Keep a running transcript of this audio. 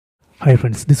Hi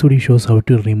friends, this video shows how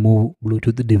to remove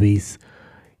Bluetooth device,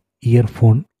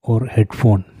 earphone or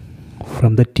headphone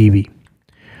from the TV.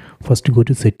 First go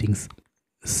to settings,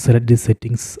 select the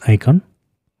settings icon,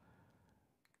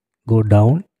 go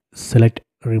down, select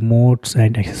remotes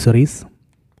and accessories.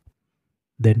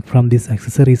 Then from this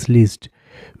accessories list,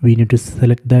 we need to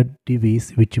select that device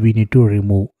which we need to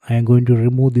remove. I am going to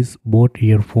remove this both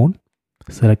earphone,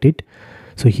 select it.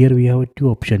 So here we have two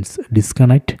options,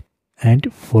 disconnect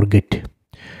and forget.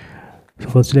 So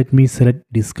first let me select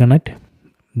disconnect,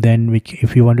 then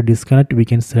if you want to disconnect we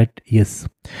can select yes.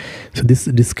 So this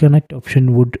disconnect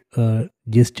option would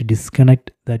just disconnect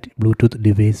that Bluetooth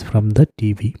device from the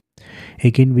TV.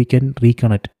 Again we can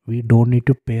reconnect, we don't need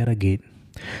to pair again.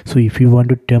 So if you want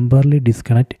to temporarily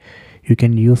disconnect, you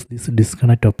can use this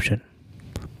disconnect option.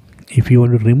 If you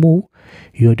want to remove,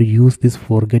 you have to use this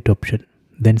forget option,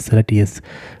 then select yes.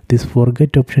 This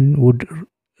forget option would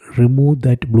remove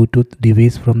that Bluetooth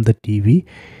device from the TV.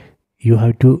 You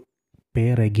have to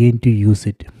pair again to use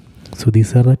it. So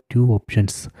these are the two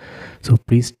options. So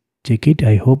please check it.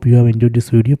 I hope you have enjoyed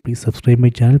this video. Please subscribe my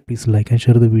channel. Please like and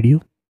share the video.